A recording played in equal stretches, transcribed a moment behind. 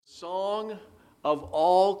song of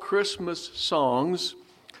all Christmas songs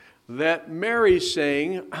that Mary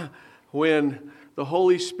sang when the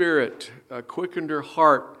Holy Spirit quickened her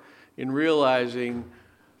heart in realizing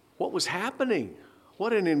what was happening.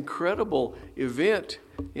 What an incredible event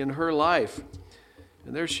in her life.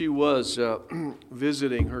 And there she was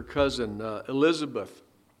visiting her cousin Elizabeth,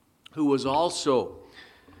 who was also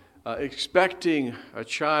expecting a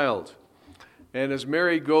child. And as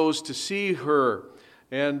Mary goes to see her,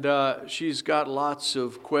 and she's got lots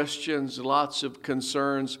of questions, lots of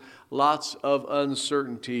concerns, lots of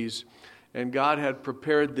uncertainties. And God had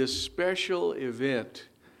prepared this special event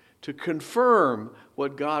to confirm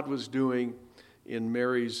what God was doing in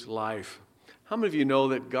Mary's life. How many of you know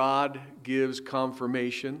that God gives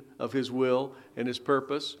confirmation of His will and His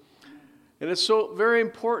purpose? And it's so very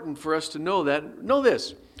important for us to know that. Know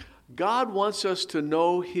this, God wants us to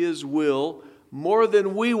know His will more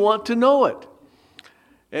than we want to know it.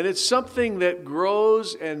 And it's something that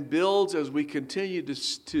grows and builds as we continue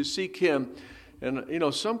to seek Him. And, you know,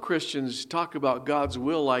 some Christians talk about God's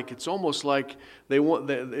will like it's almost like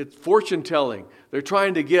it's fortune telling. They're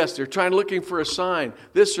trying to guess. They're looking for a sign,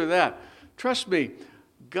 this or that. Trust me,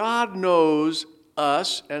 God knows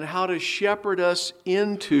us and how to shepherd us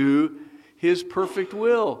into His perfect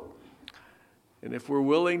will. And if we're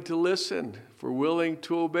willing to listen, if we're willing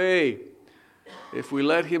to obey, if we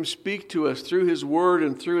let Him speak to us through His Word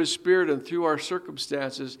and through His Spirit and through our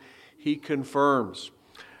circumstances, He confirms.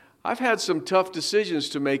 I've had some tough decisions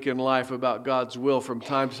to make in life about God's will from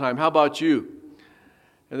time to time. How about you?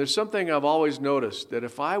 And there's something I've always noticed, that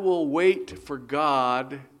if I will wait for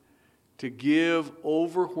God to give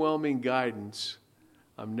overwhelming guidance,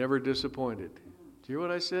 I'm never disappointed. Do you hear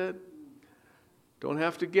what I said? Don't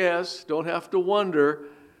have to guess, don't have to wonder,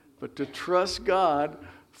 but to trust God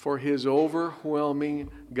for His overwhelming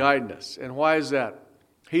guidance. And why is that?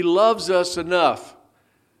 He loves us enough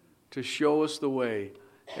to show us the way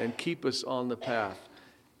and keep us on the path.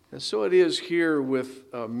 And so it is here with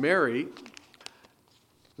Mary,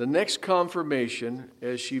 the next confirmation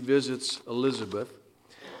as she visits Elizabeth.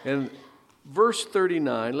 And verse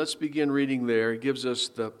 39, let's begin reading there. It gives us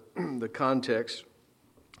the context.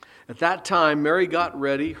 At that time, Mary got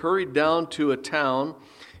ready, hurried down to a town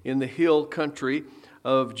in the hill country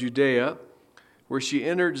of Judea, where she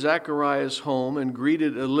entered Zachariah's home and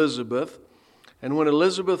greeted Elizabeth. And when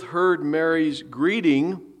Elizabeth heard Mary's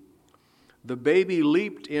greeting, the baby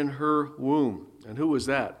leaped in her womb. And who was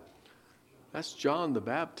that? That's John the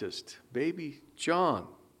Baptist, baby John.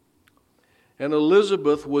 And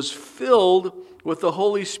Elizabeth was filled with the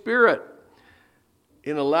Holy Spirit.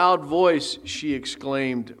 In a loud voice, she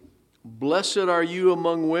exclaimed, "Blessed are you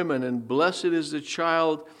among women, and blessed is the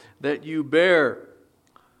child that you bear."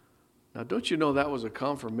 Now, don't you know that was a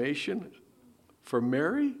confirmation for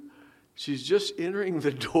Mary? She's just entering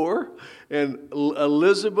the door, and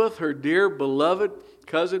Elizabeth, her dear beloved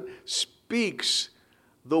cousin, speaks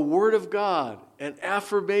the Word of God, an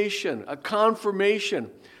affirmation, a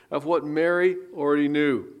confirmation of what Mary already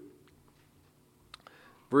knew.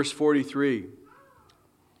 Verse 43,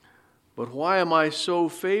 "But why am I so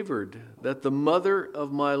favored that the mother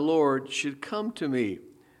of my Lord should come to me?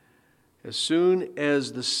 As soon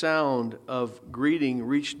as the sound of greeting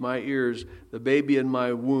reached my ears, the baby in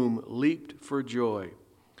my womb leaped for joy.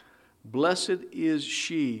 Blessed is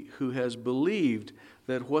she who has believed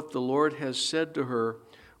that what the Lord has said to her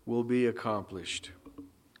will be accomplished."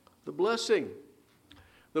 The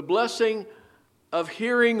blessing of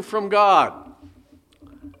hearing from God.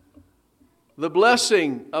 The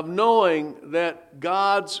blessing of knowing that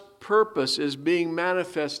God's purpose is being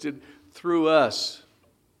manifested through us.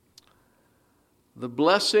 The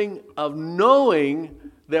blessing of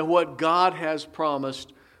knowing that what God has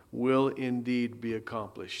promised will indeed be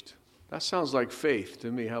accomplished. That sounds like faith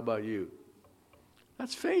to me. How about you?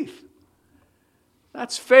 That's faith.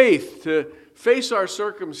 That's faith, to face our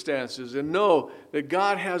circumstances and know that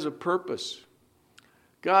God has a purpose.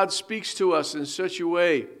 God speaks to us in such a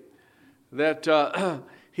way that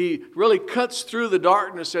He really cuts through the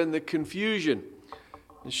darkness and the confusion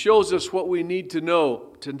and shows us what we need to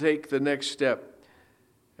know to take the next step.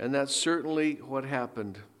 And that's certainly what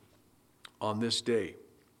happened on this day.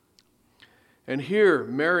 And here,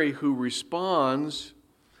 Mary, who responds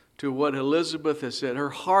to what Elizabeth has said, her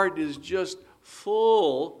heart is just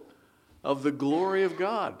full of the glory of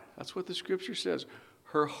God. That's what the Scripture says.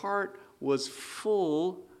 Her heart was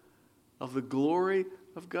full of the glory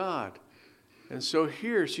of God. And so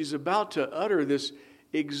here, she's about to utter this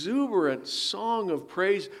exuberant song of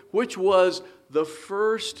praise, which was the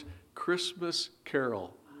first Christmas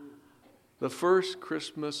carol. The first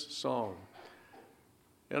Christmas song.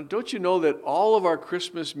 And don't you know that all of our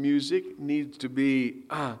Christmas music needs to be,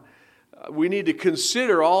 we need to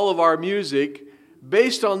consider all of our music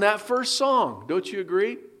based on that first song. Don't you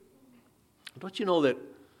agree? Don't you know that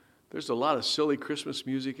there's a lot of silly Christmas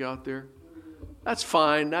music out there? That's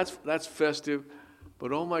fine, that's festive.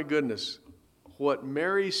 But oh my goodness, what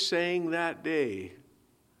Mary sang that day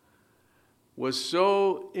was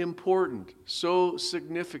so important, so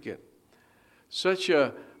significant, such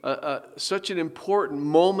an important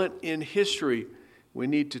moment in history. We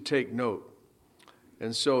need to take note.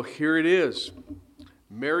 And so here it is.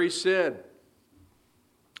 Mary said,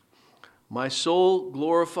 "My soul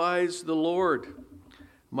glorifies the Lord.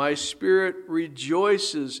 My spirit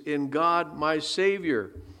rejoices in God my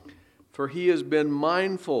Savior, for he has been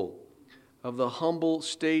mindful of the humble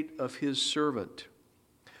state of his servant.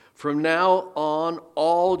 From now on,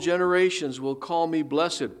 all generations will call me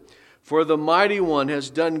blessed, for the Mighty One has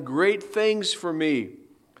done great things for me.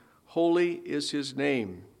 Holy is his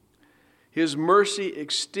name. His mercy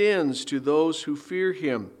extends to those who fear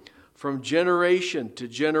him from generation to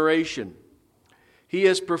generation. He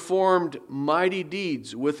has performed mighty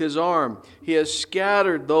deeds with his arm. He has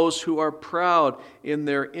scattered those who are proud in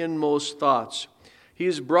their inmost thoughts. He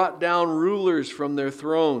has brought down rulers from their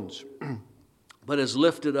thrones, but has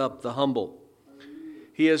lifted up the humble.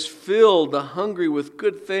 He has filled the hungry with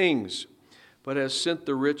good things, but has sent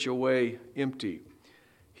the rich away empty.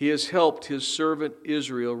 He has helped his servant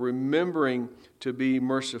Israel, remembering to be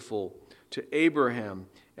merciful to Abraham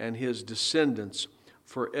and his descendants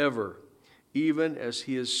forever, even as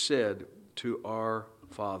he has said to our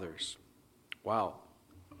fathers." Wow.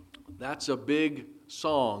 That's a big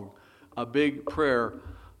song, a big prayer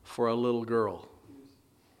for a little girl.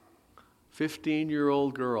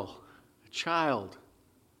 15-year-old girl, a child.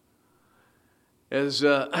 As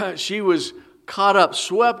she was caught up,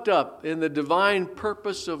 swept up in the divine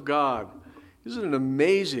purpose of God. Isn't it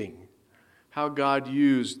amazing how God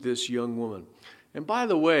used this young woman? And by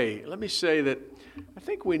the way, let me say that I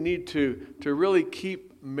think we need to really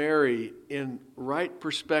keep Mary in right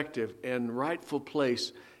perspective and rightful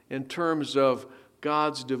place in terms of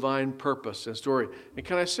God's divine purpose and story. And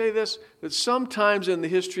can I say this? That sometimes in the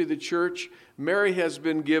history of the church, Mary has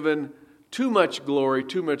been given too much glory,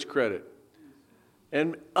 too much credit.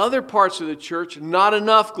 And other parts of the church, not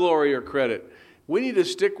enough glory or credit. We need to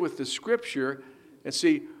stick with the Scripture and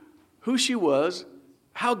see who she was,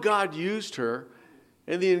 how God used her,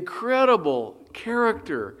 and the incredible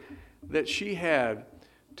character that she had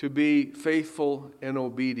to be faithful and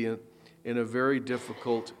obedient in a very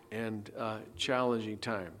difficult and challenging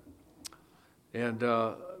time. And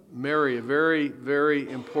Mary, a very, very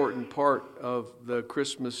important part of the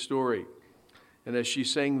Christmas story. And as she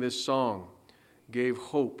sang this song, gave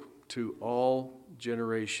hope to all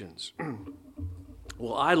generations.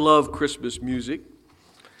 Well, I love Christmas music,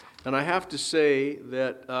 and I have to say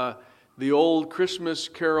that the old Christmas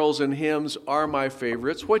carols and hymns are my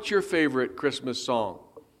favorites. What's your favorite Christmas song?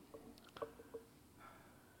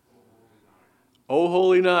 "Oh,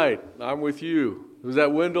 Holy Night." I'm with you. Was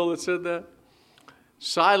that Wendell that said that?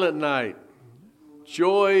 "Silent Night."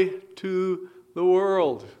 "Joy to the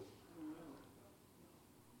World."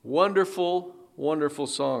 Wonderful, wonderful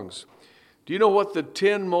songs. Do you know what the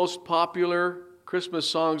 10 most popular Christmas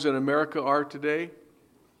songs in America are today?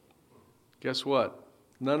 Guess what?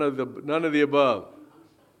 None of the above.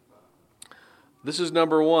 This is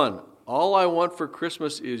number 1. "All I Want for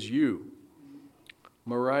Christmas Is You,"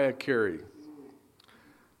 Mariah Carey.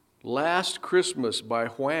 "Last Christmas" by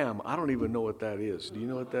Wham. I don't even know what that is. Do you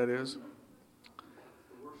know what that is?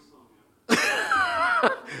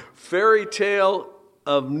 "Fairy Tale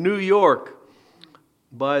of New York"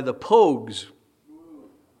 by the Pogues.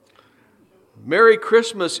 "Merry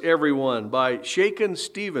Christmas, Everyone" by Shakin'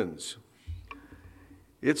 Stevens.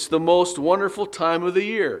 "It's the Most Wonderful Time of the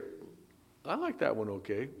Year." I like that one,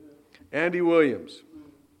 okay. Andy Williams.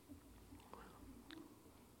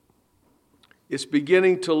 "It's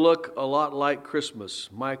Beginning to Look a Lot Like Christmas,"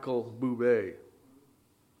 Michael Bublé.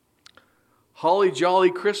 "Holly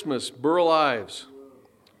Jolly Christmas," Burl Ives.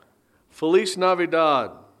 "Feliz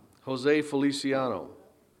Navidad," Jose Feliciano.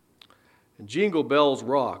 And "Jingle Bells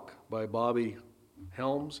Rock" by Bobby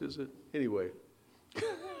Helms, is it? Anyway.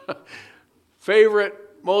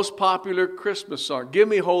 Favorite, most popular Christmas song. Give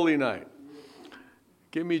me Holy Night.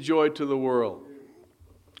 Give me Joy to the World.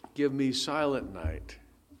 Give me Silent Night.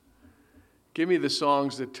 Give me the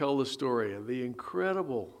songs that tell the story of the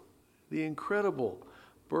incredible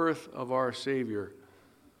birth of our Savior,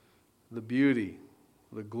 the beauty,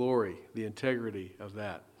 the glory, the integrity of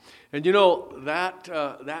that. And you know,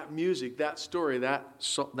 that music, that story, that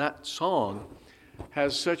song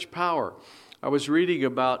has such power. I was reading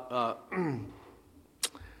about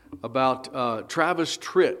Travis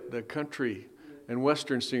Tritt, the country and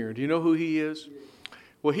western singer. Do you know who he is?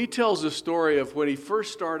 Well, he tells the story of when he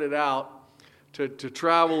first started out to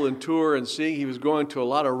travel and tour and sing. He was going to a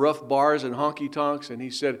lot of rough bars and honky-tonks, and he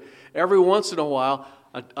said every once in a while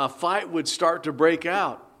a fight would start to break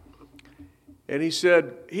out. And he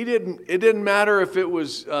said it didn't matter if it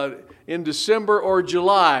was in December or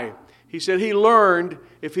July. He said he learned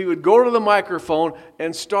if he would go to the microphone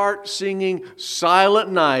and start singing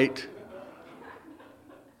Silent Night,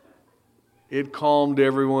 it calmed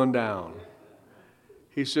everyone down.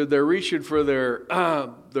 He said they're reaching for their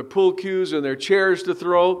pool cues and their chairs to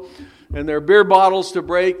throw and their beer bottles to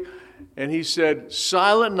break. And he said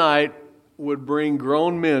Silent Night would bring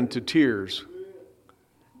grown men to tears,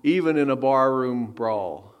 even in a barroom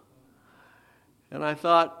brawl. And I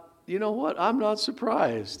thought, you know what? I'm not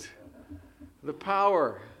surprised. The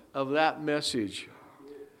power of that message,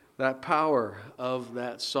 that power of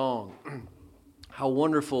that song, how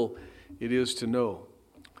wonderful it is to know.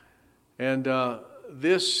 And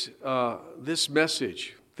this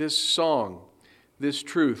message, this song, this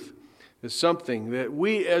truth is something that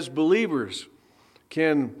we as believers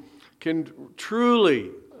can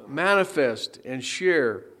truly manifest and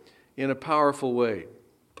share in a powerful way.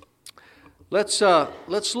 Let's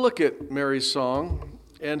look at Mary's song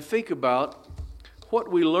and think about what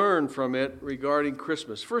we learn from it regarding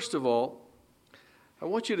Christmas. First of all, I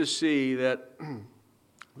want you to see that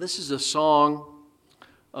this is a song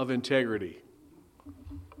of integrity.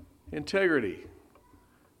 Integrity.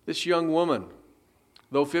 This young woman,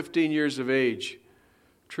 though 15 years of age,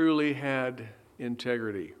 truly had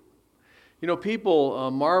integrity. You know, people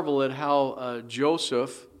marvel at how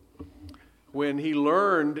Joseph, when he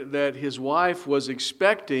learned that his wife was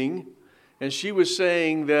expecting, and she was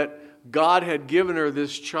saying that God had given her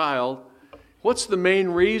this child, what's the main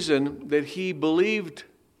reason that he believed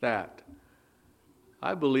that?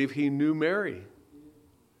 I believe he knew Mary.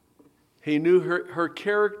 He knew her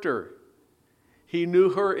character. He knew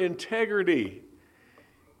her integrity.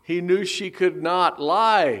 He knew she could not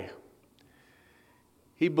lie.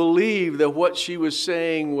 He believed that what she was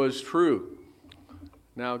saying was true.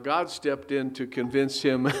 Now, God stepped in to convince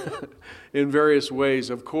him in various ways,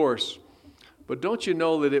 of course. But don't you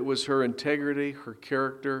know that it was her integrity, her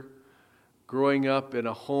character, growing up in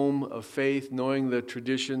a home of faith, knowing the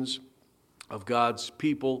traditions of God's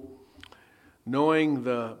people, knowing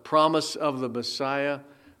the promise of the Messiah,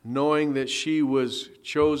 knowing that she was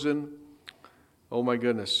chosen. Oh my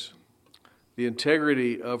goodness. The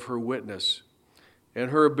integrity of her witness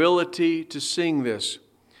and her ability to sing this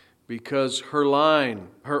because her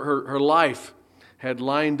life had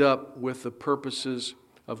lined up with the purposes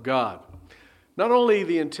of God. Not only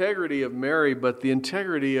the integrity of Mary, but the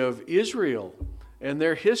integrity of Israel and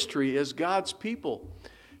their history as God's people,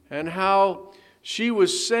 and how she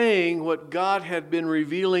was saying what God had been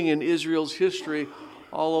revealing in Israel's history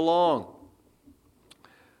all along.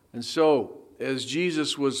 And so, as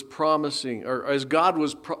Jesus was promising, or as God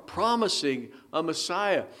was promising a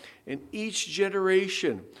Messiah, and each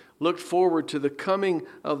generation looked forward to the coming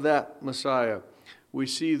of that Messiah, we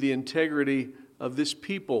see the integrity of this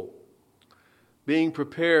people being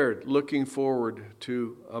prepared, looking forward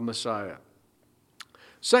to a Messiah.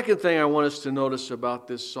 Second thing I want us to notice about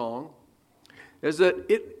this song is that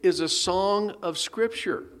it is a song of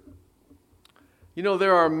Scripture. You know,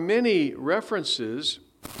 there are many references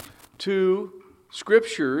to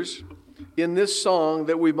Scriptures in this song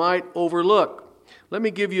that we might overlook. Let me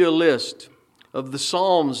give you a list of the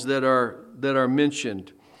Psalms that are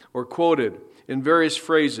mentioned or quoted in various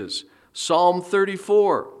phrases. Psalm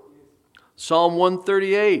 34, Psalm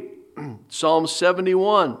 138, Psalm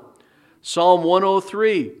 71, Psalm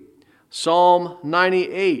 103, Psalm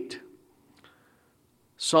 98,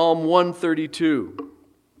 Psalm 132.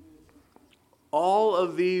 All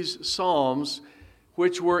of these psalms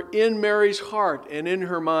which were in Mary's heart and in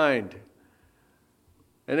her mind.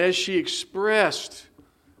 And as she expressed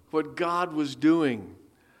what God was doing,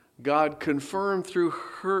 God confirmed through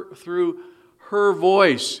her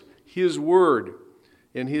voice, His word,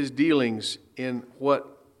 and His dealings in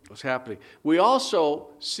what was happening. We also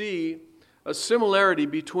see a similarity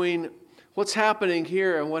between what's happening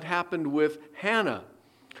here and what happened with Hannah,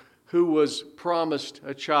 who was promised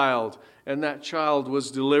a child, and that child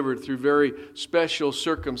was delivered through very special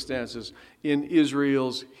circumstances in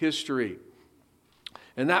Israel's history.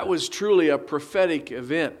 And that was truly a prophetic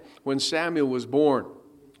event when Samuel was born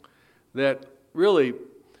that really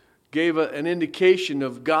gave an indication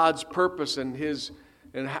of God's purpose and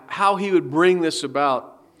how He would bring this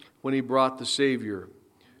about when he brought the Savior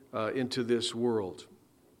into this world.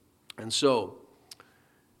 And so,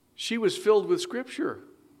 she was filled with Scripture.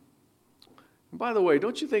 And by the way,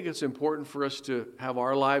 don't you think it's important for us to have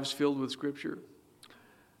our lives filled with Scripture?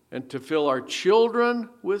 And to fill our children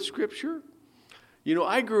with Scripture? You know,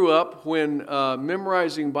 I grew up when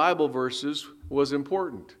memorizing Bible verses was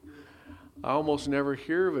important. I almost never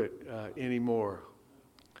hear of it anymore.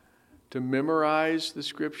 To memorize the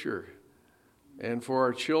Scripture, and for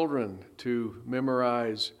our children to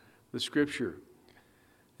memorize the Scripture.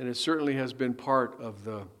 And it certainly has been part of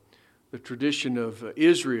the tradition of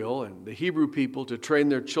Israel and the Hebrew people to train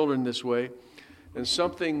their children this way, and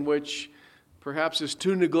something which perhaps is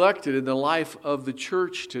too neglected in the life of the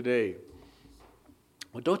church today.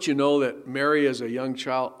 Well, don't you know that Mary, as a young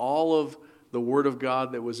child, all of the Word of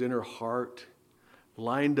God that was in her heart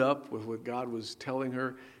lined up with what God was telling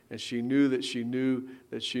her, and she knew that she knew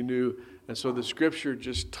that she knew, and so the Scripture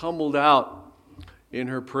just tumbled out in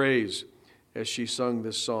her praise as she sung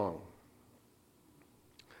this song.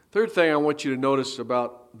 Third thing I want you to notice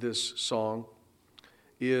about this song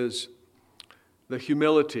is the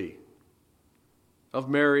humility of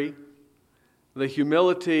Mary, the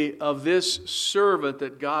humility of this servant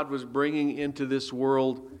that God was bringing into this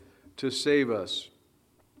world to save us.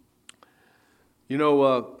 You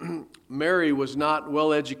know, Mary was not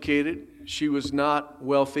well educated. She was not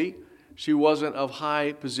wealthy. She wasn't of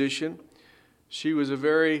high position. She was a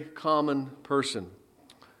very common person.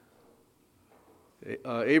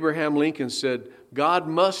 Abraham Lincoln said, God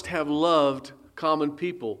must have loved common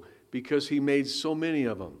people because he made so many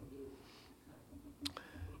of them.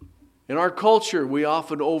 In our culture, we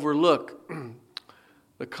often overlook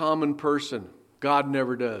the common person. God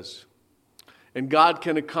never does. And God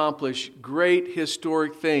can accomplish great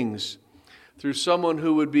historic things through someone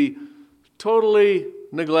who would be totally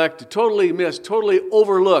neglected, totally missed, totally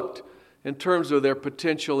overlooked in terms of their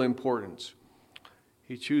potential importance.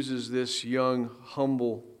 He chooses this young,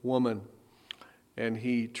 humble woman, and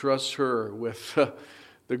he trusts her with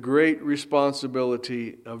the great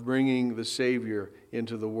responsibility of bringing the Savior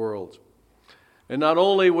into the world. And not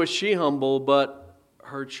only was she humble, but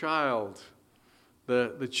her child,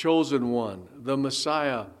 the chosen one, the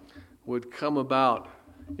Messiah, would come about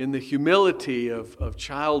in the humility of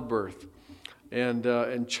childbirth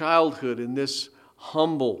and childhood in this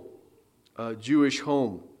humble Jewish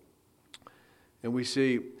home. And we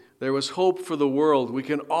see there was hope for the world. We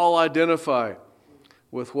can all identify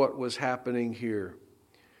with what was happening here.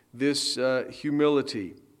 This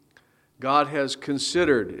humility. God has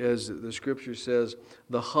considered, as the Scripture says,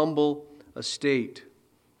 the humble estate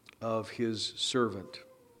of His servant.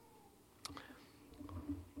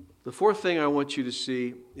 The fourth thing I want you to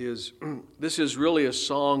see is this is really a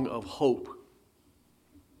song of hope.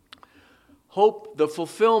 Hope, the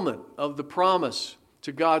fulfillment of the promise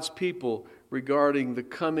to God's people regarding the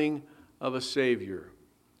coming of a Savior.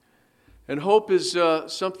 And hope is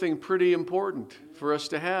something pretty important for us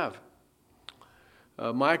to have.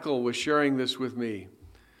 Michael was sharing this with me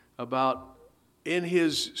about in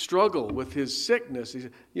his struggle with his sickness. He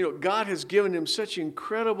said, you know, God has given him such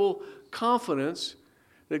incredible confidence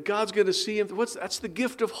that God's going to see him. That's the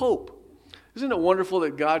gift of hope. Isn't it wonderful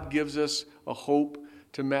that God gives us a hope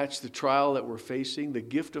to match the trial that we're facing, the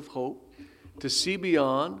gift of hope, to see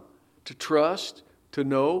beyond, to trust, to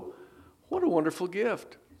know? What a wonderful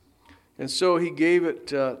gift. And so he gave it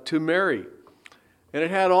to Mary. And it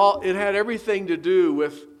had everything to do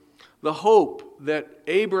with the hope that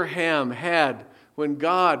Abraham had when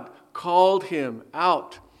God called him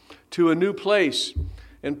out to a new place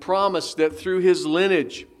and promised that through his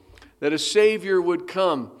lineage that a Savior would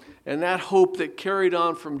come, and that hope that carried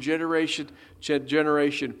on from generation to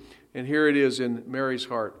generation. And here it is in Mary's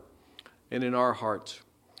heart and in our hearts.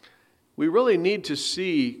 We really need to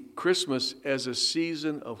see Christmas as a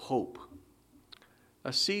season of hope.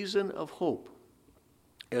 A season of hope.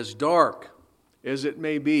 As dark as it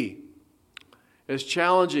may be, as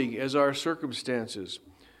challenging as our circumstances,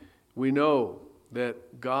 we know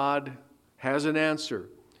that God has an answer,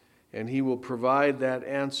 and He will provide that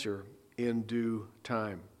answer in due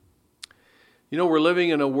time. You know, we're living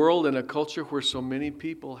in a world and a culture where so many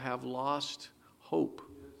people have lost hope.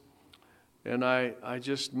 And I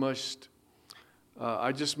just must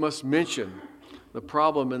mention the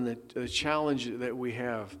problem and the challenge that we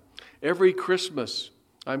have. Every Christmas,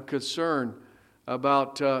 I'm concerned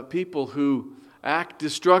about people who act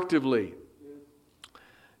destructively.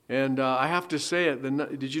 And I have to say it,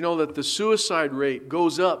 did you know that the suicide rate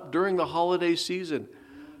goes up during the holiday season?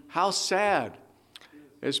 How sad.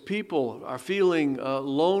 As people are feeling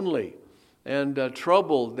lonely and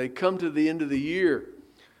troubled, they come to the end of the year.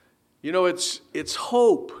 You know, it's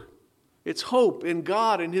hope. It's hope in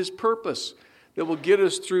God and His purpose that will get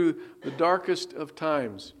us through the darkest of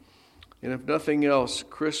times. And if nothing else,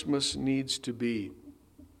 Christmas needs to be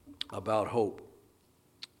about hope.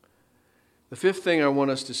 The fifth thing I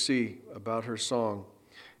want us to see about her song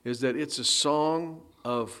is that it's a song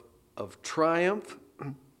of triumph,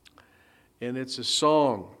 and it's a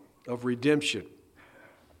song of redemption.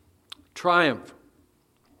 Triumph,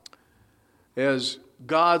 as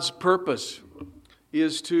God's purpose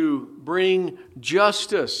is to bring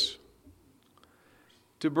justice,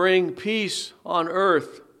 to bring peace on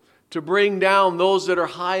earth, to bring down those that are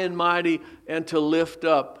high and mighty, and to lift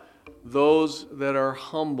up those that are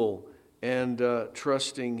humble and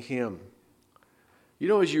trusting Him. You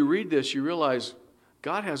know, as you read this, you realize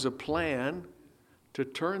God has a plan to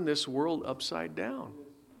turn this world upside down.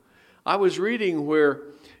 I was reading where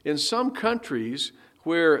in some countries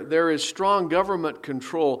where there is strong government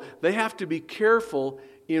control, they have to be careful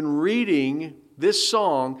in reading this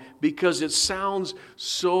song because it sounds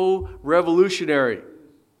so revolutionary.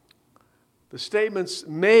 The statements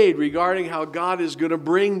made regarding how God is going to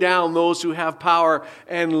bring down those who have power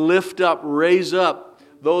and lift up, raise up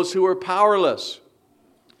those who are powerless.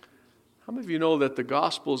 How many of you know that the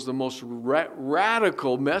gospel is the most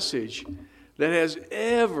radical message that has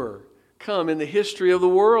ever come in the history of the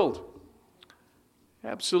world?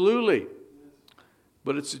 Absolutely.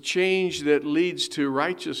 But it's a change that leads to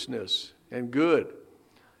righteousness and good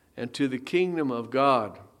and to the kingdom of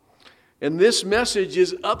God. And this message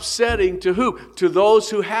is upsetting to who? To those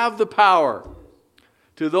who have the power,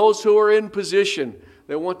 to those who are in position,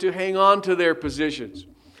 that want to hang on to their positions.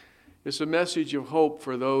 It's a message of hope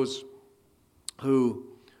for those who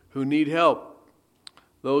need help,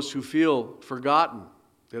 those who feel forgotten,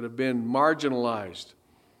 that have been marginalized,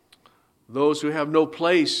 those who have no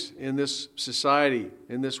place in this society,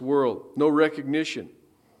 in this world, no recognition.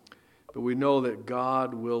 But we know that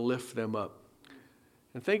God will lift them up.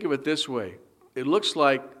 And think of it this way. It looks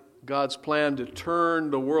like God's plan to turn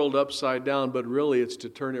the world upside down, but really it's to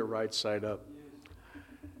turn it right side up.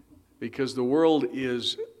 Because the world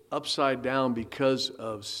is upside down because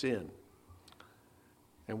of sin.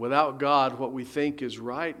 And without God, what we think is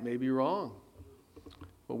right may be wrong.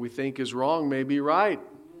 What we think is wrong may be right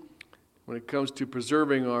when it comes to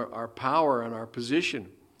preserving our power and our position.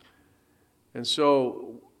 And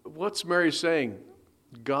so, what's Mary saying?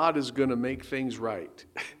 God is going to make things right.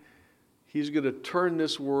 He's going to turn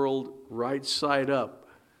this world right side up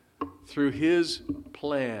through His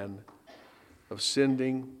plan of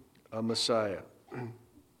sending a Messiah.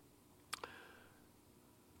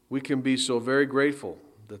 We can be so very grateful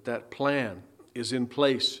that that plan is in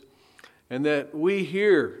place and that we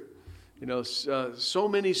here, so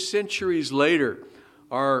many centuries later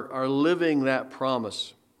are living that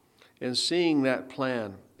promise and seeing that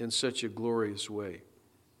plan in such a glorious way.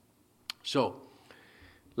 So,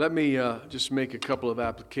 let me just make a couple of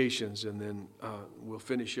applications and then we'll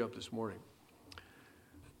finish up this morning.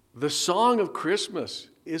 The song of Christmas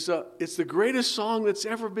it's the greatest song that's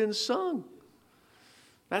ever been sung.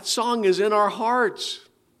 That song is in our hearts.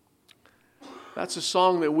 That's a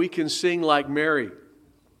song that we can sing like Mary,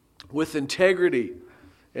 with integrity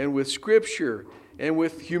and with Scripture and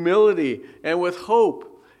with humility and with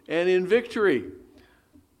hope and in victory.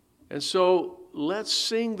 And so let's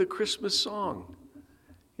sing the Christmas song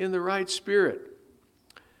in the right spirit.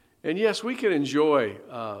 And yes, we can enjoy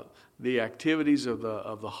the activities of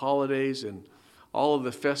the holidays and all of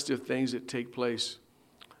the festive things that take place.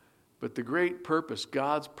 But the great purpose,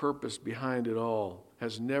 God's purpose behind it all,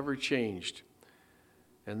 has never changed.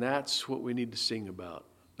 And that's what we need to sing about.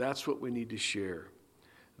 That's what we need to share.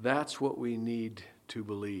 That's what we need to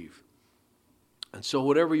believe. And so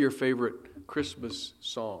whatever your favorite Christmas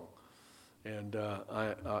song, and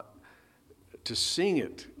to sing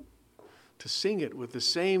it with the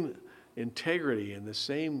same integrity and the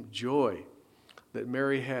same joy that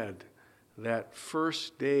Mary had that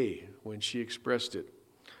first day when she expressed it.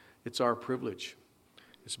 It's our privilege.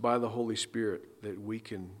 It's by the Holy Spirit that we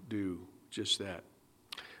can do just that.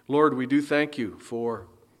 Lord, we do thank you for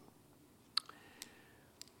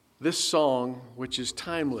this song, which is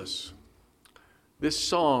timeless. This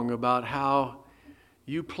song about how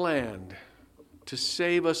you planned to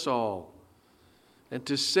save us all and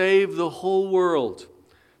to save the whole world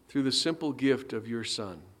through the simple gift of your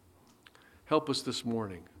Son. Help us this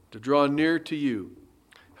morning to draw near to you.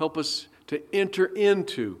 Help us to enter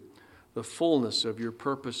into the fullness of your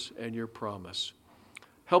purpose and your promise.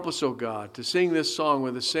 Help us, O God, to sing this song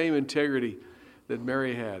with the same integrity that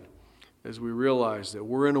Mary had as we realize that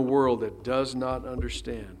we're in a world that does not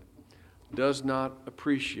understand does not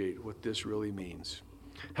appreciate what this really means.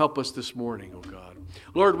 Help us this morning, oh God.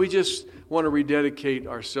 Lord, we just want to rededicate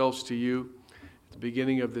ourselves to you at the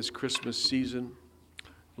beginning of this Christmas season.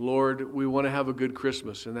 Lord, we want to have a good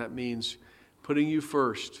Christmas, and that means putting you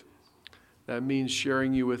first. That means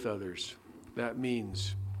sharing you with others. That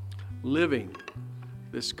means living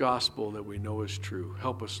this gospel that we know is true.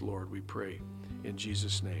 Help us, Lord, we pray in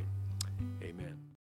Jesus' name.